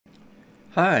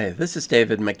Hi, this is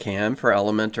David McCann for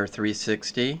Elementor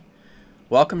 360.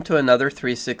 Welcome to another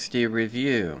 360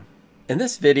 review. In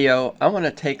this video, I want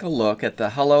to take a look at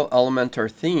the Hello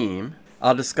Elementor theme.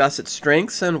 I'll discuss its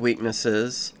strengths and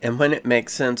weaknesses and when it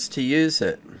makes sense to use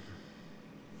it.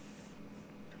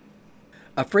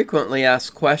 A frequently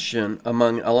asked question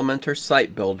among Elementor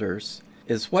site builders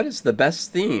is, what is the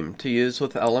best theme to use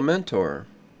with Elementor?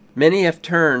 Many have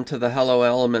turned to the Hello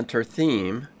Elementor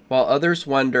theme, while others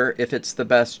wonder if it's the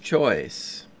best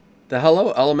choice. The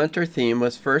Hello Elementor theme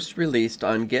was first released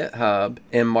on GitHub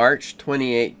in March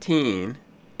 2018,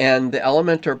 and the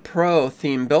Elementor Pro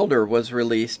theme builder was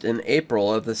released in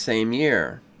April of the same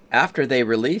year. After they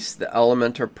released the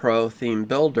Elementor Pro theme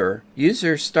builder,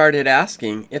 users started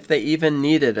asking if they even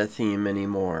needed a theme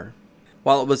anymore.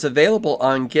 While it was available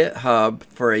on GitHub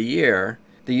for a year,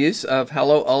 the use of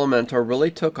Hello Elementor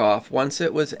really took off once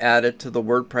it was added to the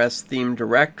WordPress theme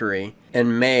directory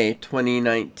in May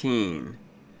 2019.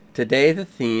 Today the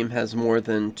theme has more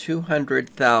than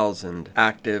 200,000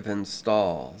 active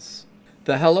installs.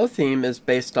 The Hello theme is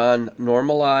based on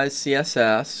normalized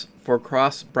CSS for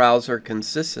cross-browser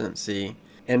consistency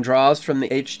and draws from the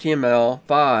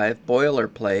HTML5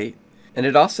 boilerplate, and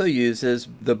it also uses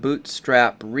the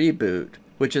Bootstrap Reboot,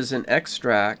 which is an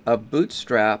extract of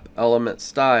Bootstrap element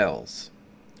styles.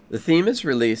 The theme is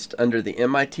released under the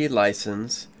MIT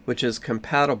license, which is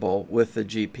compatible with the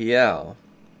GPL.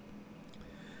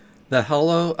 The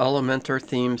Hello Elementor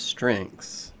theme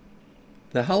strengths.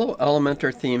 The Hello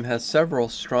Elementor theme has several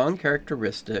strong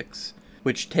characteristics,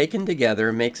 which taken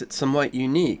together makes it somewhat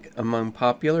unique among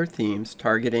popular themes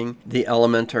targeting the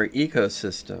Elementor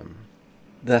ecosystem.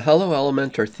 The Hello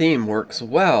Elementor theme works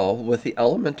well with the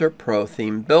Elementor Pro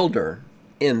theme builder.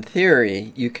 In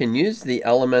theory, you can use the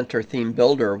Elementor theme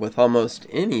builder with almost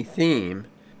any theme,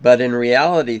 but in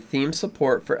reality, theme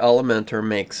support for Elementor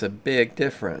makes a big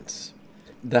difference.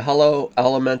 The Hello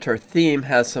Elementor theme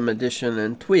has some addition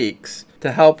and tweaks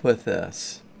to help with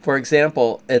this. For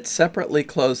example, it separately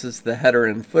closes the header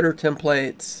and footer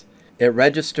templates. It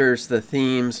registers the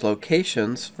theme's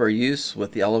locations for use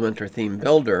with the Elementor theme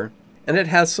builder, and it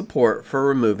has support for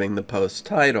removing the post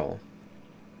title.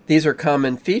 These are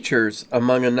common features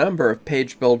among a number of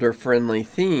page builder friendly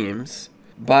themes,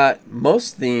 but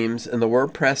most themes in the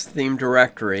WordPress theme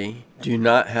directory do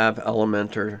not have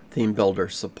Elementor theme builder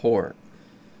support.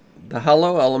 The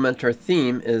Hello Elementor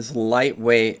theme is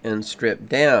lightweight and stripped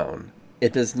down.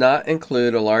 It does not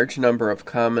include a large number of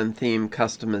common theme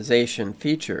customization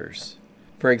features.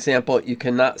 For example, you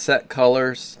cannot set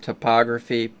colors,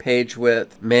 typography, page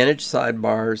width, manage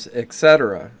sidebars,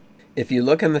 etc. If you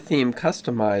look in the theme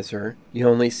customizer, you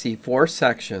only see 4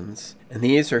 sections, and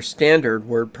these are standard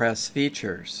WordPress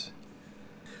features.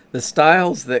 The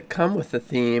styles that come with the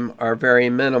theme are very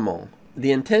minimal.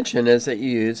 The intention is that you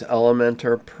use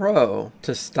Elementor Pro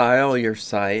to style your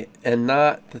site and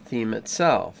not the theme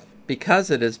itself. Because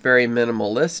it is very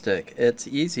minimalistic, it's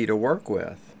easy to work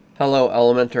with. Hello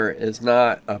Elementor is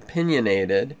not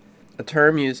opinionated, a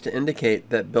term used to indicate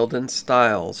that built-in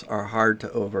styles are hard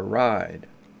to override.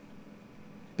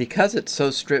 Because it's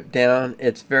so stripped down,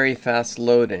 it's very fast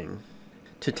loading.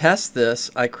 To test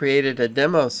this, I created a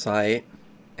demo site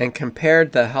and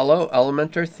compared the Hello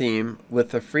Elementor theme with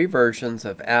the free versions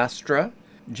of Astra,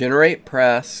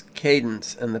 GeneratePress,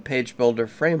 Cadence, and the Page Builder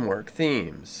Framework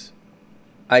themes.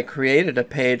 I created a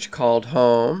page called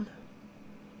Home,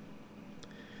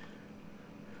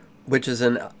 which is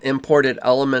an imported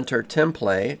Elementor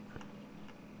template,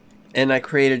 and I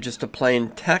created just a plain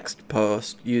text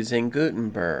post using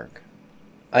Gutenberg.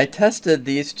 I tested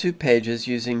these 2 pages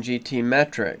using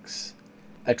GTmetrix.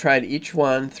 I tried each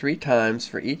one 3 times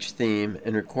for each theme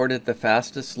and recorded the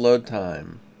fastest load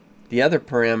time. The other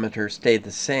parameters stayed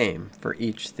the same for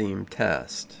each theme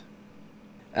test.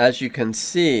 As you can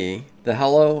see, the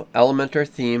Hello Elementor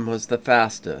theme was the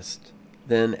fastest,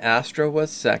 then Astra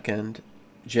was second,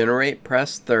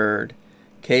 GeneratePress third,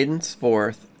 Cadence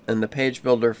fourth, and the Page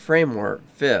Builder Framework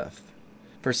fifth.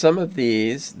 For some of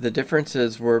these, the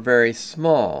differences were very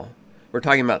small. We're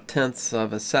talking about tenths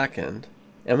of a second.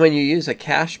 And when you use a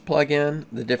cache plugin,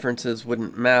 the differences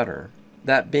wouldn't matter.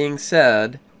 That being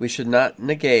said, we should not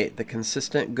negate the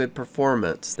consistent good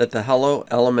performance that the Hello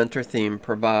Elementor theme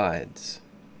provides.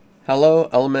 Hello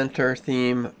Elementor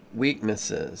theme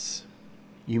weaknesses.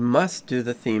 You must do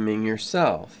the theming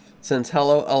yourself. Since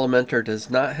Hello Elementor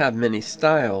does not have many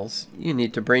styles, you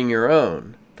need to bring your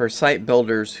own. For site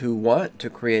builders who want to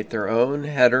create their own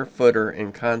header, footer,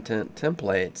 and content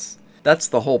templates, that's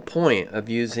the whole point of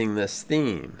using this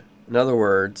theme. In other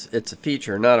words, it's a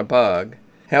feature, not a bug.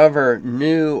 However,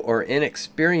 new or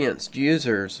inexperienced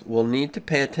users will need to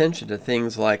pay attention to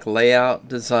things like layout,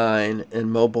 design,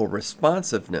 and mobile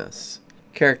responsiveness,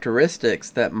 characteristics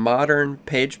that modern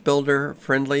page builder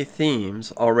friendly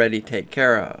themes already take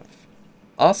care of.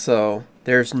 Also,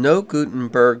 there's no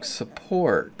Gutenberg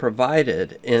support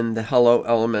provided in the Hello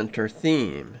Elementor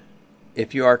theme.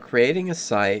 If you are creating a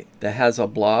site that has a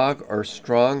blog or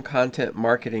strong content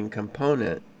marketing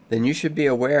component, then you should be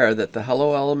aware that the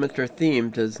Hello Elementor theme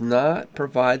does not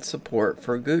provide support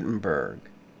for Gutenberg.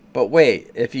 But wait,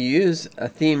 if you use a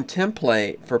theme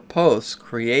template for posts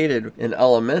created in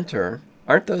Elementor,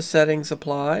 aren't those settings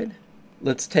applied?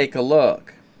 Let's take a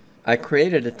look. I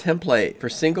created a template for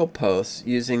single posts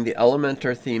using the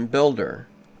Elementor theme builder.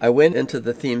 I went into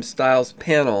the theme styles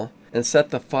panel and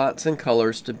set the fonts and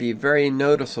colors to be very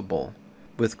noticeable,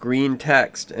 with green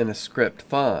text and a script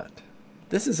font.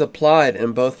 This is applied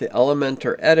in both the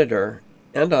Elementor editor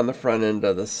and on the front end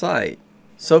of the site.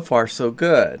 So far, so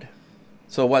good.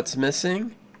 So what's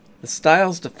missing? The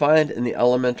styles defined in the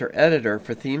Elementor editor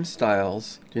for theme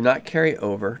styles do not carry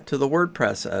over to the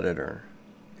WordPress editor.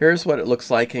 Here's what it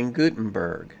looks like in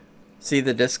Gutenberg. See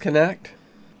the disconnect?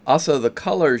 Also, the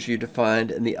colors you defined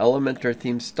in the Elementor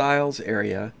theme styles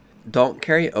area don't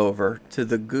carry over to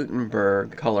the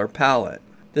Gutenberg color palette.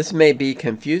 This may be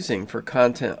confusing for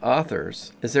content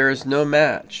authors, as there is no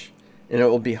match, and it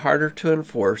will be harder to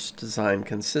enforce design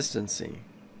consistency.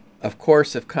 Of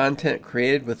course, if content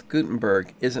created with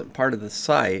Gutenberg isn't part of the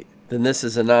site, then this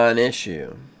is a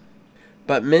non-issue.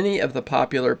 But many of the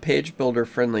popular page builder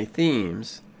friendly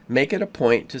themes make it a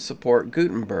point to support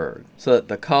Gutenberg, so that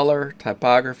the color,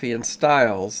 typography, and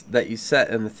styles that you set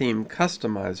in the theme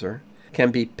customizer can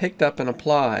be picked up and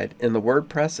applied in the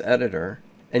WordPress editor,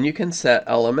 and you can set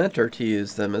Elementor to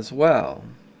use them as well.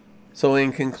 So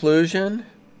in conclusion,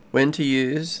 when to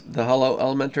use the Hello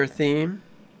Elementor theme?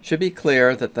 Should be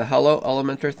clear that the Hello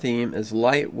Elementor theme is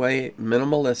lightweight,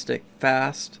 minimalistic,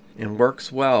 fast, and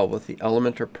works well with the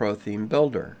Elementor Pro theme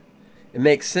builder. It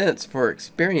makes sense for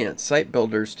experienced site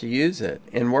builders to use it,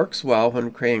 and works well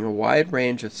when creating a wide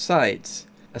range of sites,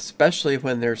 especially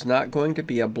when there's not going to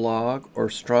be a blog or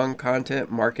strong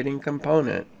content marketing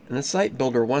component, and the site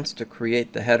builder wants to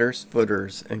create the headers,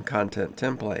 footers, and content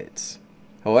templates.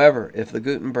 However, if the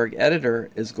Gutenberg editor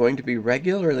is going to be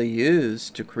regularly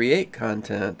used to create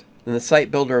content, then the site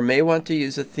builder may want to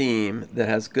use a theme that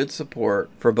has good support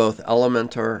for both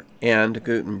Elementor and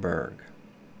Gutenberg.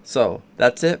 So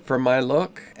that's it for my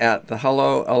look at the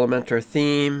Hello Elementor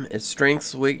theme, its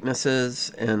strengths,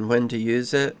 weaknesses, and when to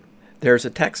use it. There's a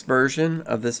text version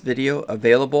of this video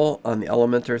available on the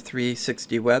Elementor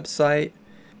 360 website.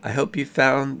 I hope you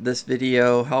found this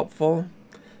video helpful.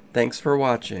 Thanks for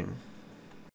watching.